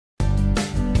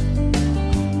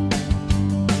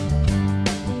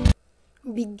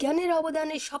বিজ্ঞানের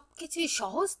অবদানে সবকিছুই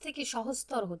সহজ থেকে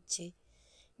সহজতর হচ্ছে।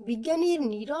 বিজ্ঞানীর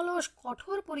নিরলস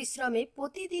কঠোর পরিশ্রমে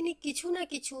প্রতিদিনই কিছু না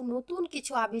কিছু নতুন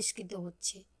কিছু আবিষ্কৃত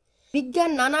হচ্ছে।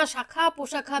 বিজ্ঞান নানা শাখা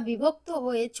প্রশাখা বিভক্ত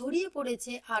হয়ে ছড়িয়ে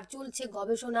পড়েছে আর চলছে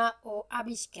গবেষণা ও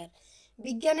আবিষ্কার।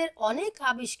 বিজ্ঞানের অনেক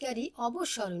আবিষ্কারই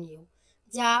অবিস্মরণীয়,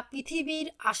 যা পৃথিবীর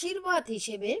আশীর্বাদ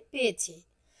হিসেবে পেয়েছে।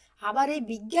 আবার এই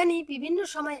বিজ্ঞানী বিভিন্ন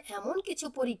সময় এমন কিছু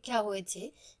পরীক্ষা হয়েছে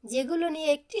যেগুলো নিয়ে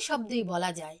একটি শব্দই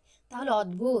বলা যায়, তাহলে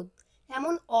অদ্ভুত।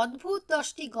 এমন অদ্ভুত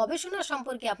 10টি গবেষণা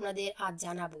সম্পর্কে আপনাদের আজ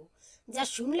জানাবো, যা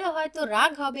শুনলে হয়তো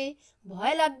রাগ হবে,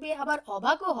 ভয় লাগবে, আবার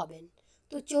অবাকও হবেন।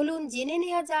 তো চলুন জেনে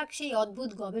নেওয়া যাক সেই অদ্ভুত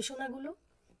গবেষণাগুলো।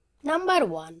 নাম্বার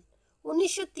 1।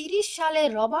 1930 সালে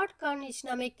রবার্ট কার্নিশ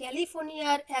নামে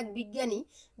ক্যালিফোর্নিয়ার এক বিজ্ঞানী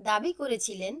দাবি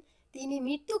করেছিলেন তিনি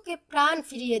মৃত্যুকে প্রাণ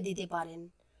ফিরিয়ে দিতে পারেন।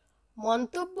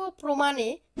 মন্তব্য প্রমাণে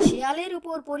শেয়ালের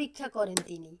উপর পরীক্ষা করেন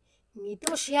তিনি। মৃত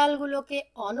শেয়ালগুলোকে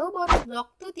অনবরত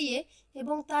রক্ত দিয়ে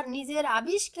এবং তার নিজের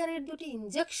আবিষ্কারের 2টি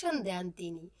ইনজেকশন দেন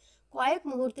তিনি। কয়েক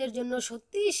মুহূর্তের জন্য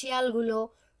সত্যিই শেয়ালগুলো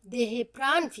দেহে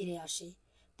প্রাণ ফিরে আসে,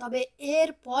 তবে এর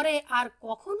পরে আর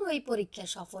কখনো এই পরীক্ষা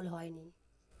সফল হয়নি।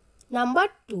 নাম্বার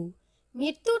 2।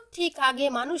 মৃত্যুর ঠিক আগে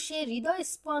মানুষের হৃদয়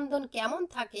স্পন্দন কেমন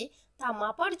থাকে তা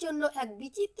মাপার জন্য এক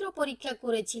বিচিত্র পরীক্ষা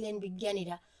করেছিলেন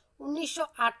বিজ্ঞানীরা।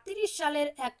 1938 সালের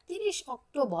 31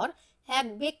 অক্টোবর এক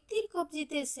ব্যক্তির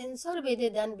কবজিতে সেন্সর বেঁধে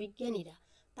দেন বিজ্ঞানীরা।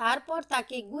 তারপর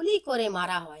তাকে গুলি করে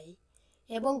মারা হয়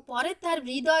এবং পরে তার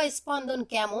হৃদয় স্পন্দন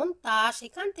কেমন তা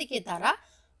সেখান থেকে তারা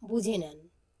বুঝে নেন।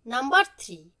 নাম্বার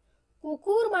 3।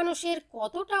 কুকুর মানুষের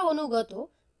কতটা অনুগত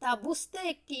তা বুঝতে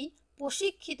একটি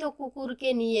প্রশিক্ষিত কুকুরকে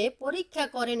নিয়ে পরীক্ষা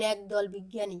করেন একদল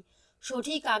বিজ্ঞানী।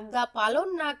 সঠিক আজ্ঞা পালন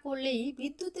না করলেই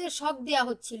বিদ্যুতের শক দেওয়া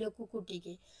হচ্ছিল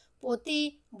কুকুরটিকে। প্রতি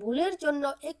ভুলের জন্য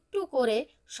একটু করে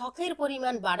শকের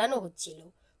পরিমাণ বাড়ানো হচ্ছিল।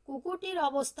 কুকুরটির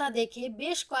অবস্থা দেখে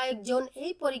বেশ কয়েকজন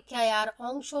এই পরীক্ষায় আর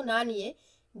অংশ না নিয়ে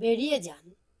বেরিয়ে যান।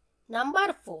 নাম্বার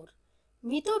 4।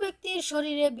 মৃত ব্যক্তির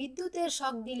শরীরে বিদ্যুতের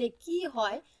শক দিলে কি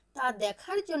হয় তা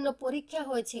দেখার জন্য পরীক্ষা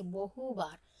হয়েছে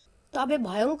বহুবার। তবে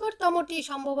ভয়ঙ্করতমটি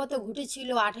সম্ভবত ঘটেছিল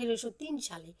 1803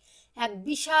 সালে। এক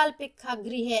বিশাল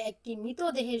প্রেক্ষাগৃহে একটি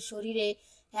মৃতদেহের শরীরে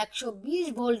 120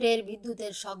 ভোল্টের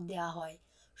বিদ্যুতের শক দেওয়া হয়।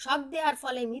 শক দেওয়ার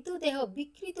ফলে মৃতদেহ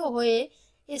বিকৃত হয়ে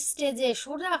স্টেজে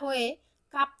সোজা হয়ে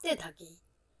কাঁপতে থাকে।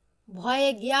 ভয়ে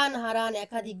জ্ঞান হারান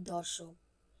একাধিক দর্শক।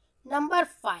 নাম্বার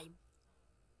 5।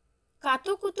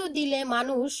 কাতুকুতু দিলে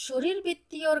মানুষ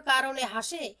শরীরবৃত্তীয়র কারণে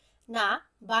হাসে না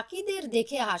বাকিদের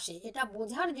দেখে হাসে, এটা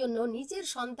বোঝার জন্য নিজের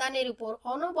সন্তানের উপর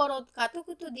অনবরত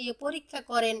কাতুকুতু দিয়ে পরীক্ষা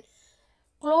করেন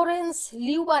ক্লোরেন্স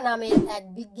লিউবা নামের এক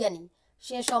বিজ্ঞানী।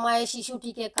 সে সময়ে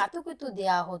শিশুটিকে কাতুকুতু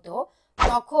দেয়া হতো,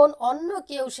 তখন অন্য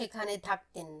কেউ সেখানে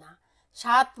থাকতেন না।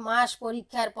 7 মাস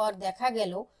পরীক্ষার পর দেখা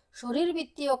গেল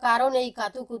শরীরবৃত্তীয় কারণেই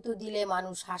কাতুকুতু দিলে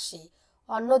মানুষ হাসে,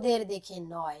 অন্যদের দেখে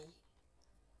নয়।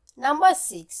 নাম্বার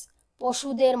 6।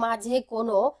 পশুদের মাঝে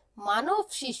কোনো মানব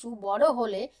শিশু বড়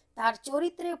হলে তার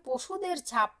চরিত্রে পশুদের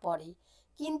ছাপ পড়ে,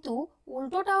 কিন্তু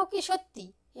উল্টোটাও কি সত্যি?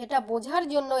 এটা বোঝার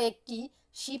জন্য একটি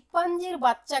শিম্পাঞ্জির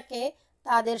বাচ্চাকে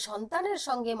তাদের সন্তানের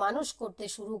সঙ্গে মানুষ করতে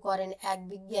শুরু করেন এক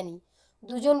বিজ্ঞানী।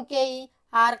 দুজনকেই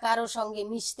আর কারো সঙ্গে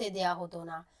মিশতে দেয়া হতো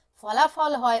না।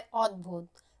 ফলাফল হয় অদ্ভুত।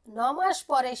 9 মাস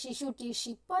পরে শিশুটি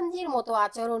শিম্পাঞ্জির মতো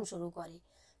আচরণ শুরু করে।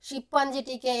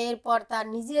 শিম্পাঞ্জিটিকে এরপর তার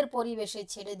নিজের পরিবেশে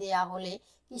ছেড়ে দেয়া হলে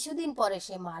কিছুদিন পরে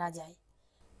সে মারা যায়।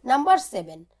 নাম্বার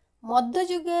 7।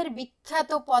 মধ্যযুগের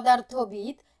বিখ্যাত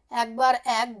পদার্থবিদ একবার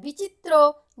এক বিচিত্র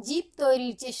জীব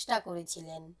তৈরির চেষ্টা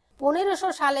করেছিলেন। 1500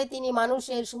 সালে তিনি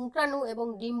মানুষের শুক্রাণু এবং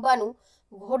ডিম্বাণু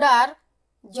ঘোড়ার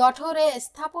জঠরে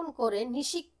স্থাপন করে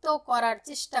নিষিক্ত করার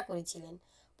চেষ্টা করেছিলেন।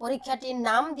 পরীক্ষাটির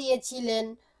নাম দিয়েছিলেন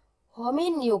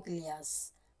হোমিন নিউক্লিয়াস।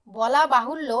 বলা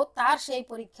বাহুল্য তার সেই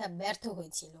পরীক্ষা ব্যর্থ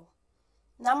হয়েছিল।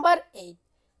 নাম্বার 8।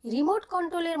 রিমোট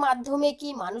কন্ট্রোলের মাধ্যমে কি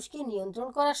মানুষকে নিয়ন্ত্রণ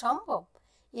করা সম্ভব?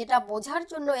 এটা বোঝার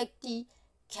জন্য একটি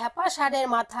খ্যাপা ষাঁড়ের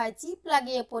মাথায় চিপ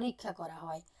লাগিয়ে পরীক্ষা করা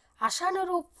হয়।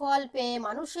 আশানুরূপ ফল পেয়ে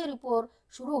মানুষের উপর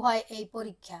শুরু হয় এই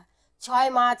পরীক্ষা। 6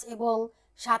 মাস এবং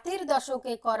 7-এর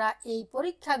দশকে করা এই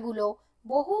পরীক্ষাগুলো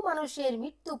বহু মানুষের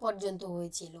মৃত্যু পর্যন্ত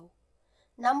হয়েছিল।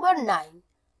 নাম্বার 9।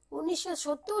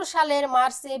 1970 সালের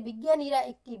মার্চে বিজ্ঞানীরা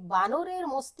একটি বানরের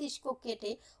মস্তিষ্ক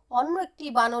কেটে অন্য একটি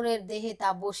বানরের দেহে তা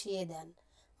বসিয়ে দেন।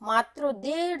 মাত্র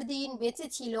 1.5 দিন বেঁচে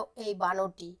ছিল এই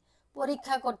বানরটি।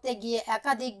 পরীক্ষা করতে গিয়ে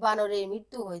একাধিক বানরের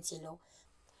মৃত্যু হয়েছিল।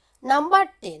 নাম্বার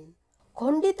 10।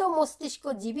 খণ্ডিত মস্তিষ্ক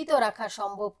জীবিত রাখা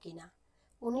সম্ভব কিনা?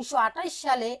 1928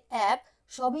 সালে এক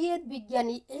সোভিয়েত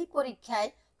বিজ্ঞানী এই পরীক্ষায়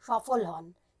সফল হন।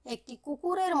 একটি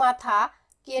কুকুরের মাথা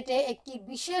কেটে একটি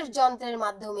বিশেষ যন্ত্রের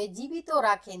মাধ্যমে জীবিত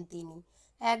রাখেন তিনি।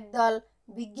 একদল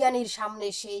বিজ্ঞানীর সামনে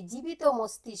সেই জীবিত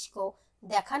মস্তিষ্ক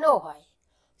দেখানো হয়।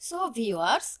 সো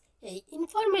ভিউয়ার্স, এই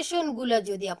ইনফরমেশনগুলো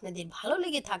যদি আপনাদের ভালো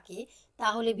লেগে থাকে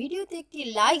তাহলে ভিডিওতে একটি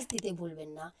লাইক দিতে ভুলবেন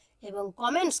না এবং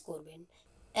কমেন্টস করবেন।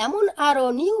 এমন আরও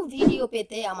নিউ ভিডিও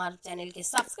পেতে আমার চ্যানেলকে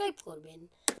সাবস্ক্রাইব করবেন।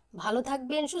 ভালো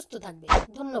থাকবেন, সুস্থ থাকবেন।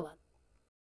 ধন্যবাদ।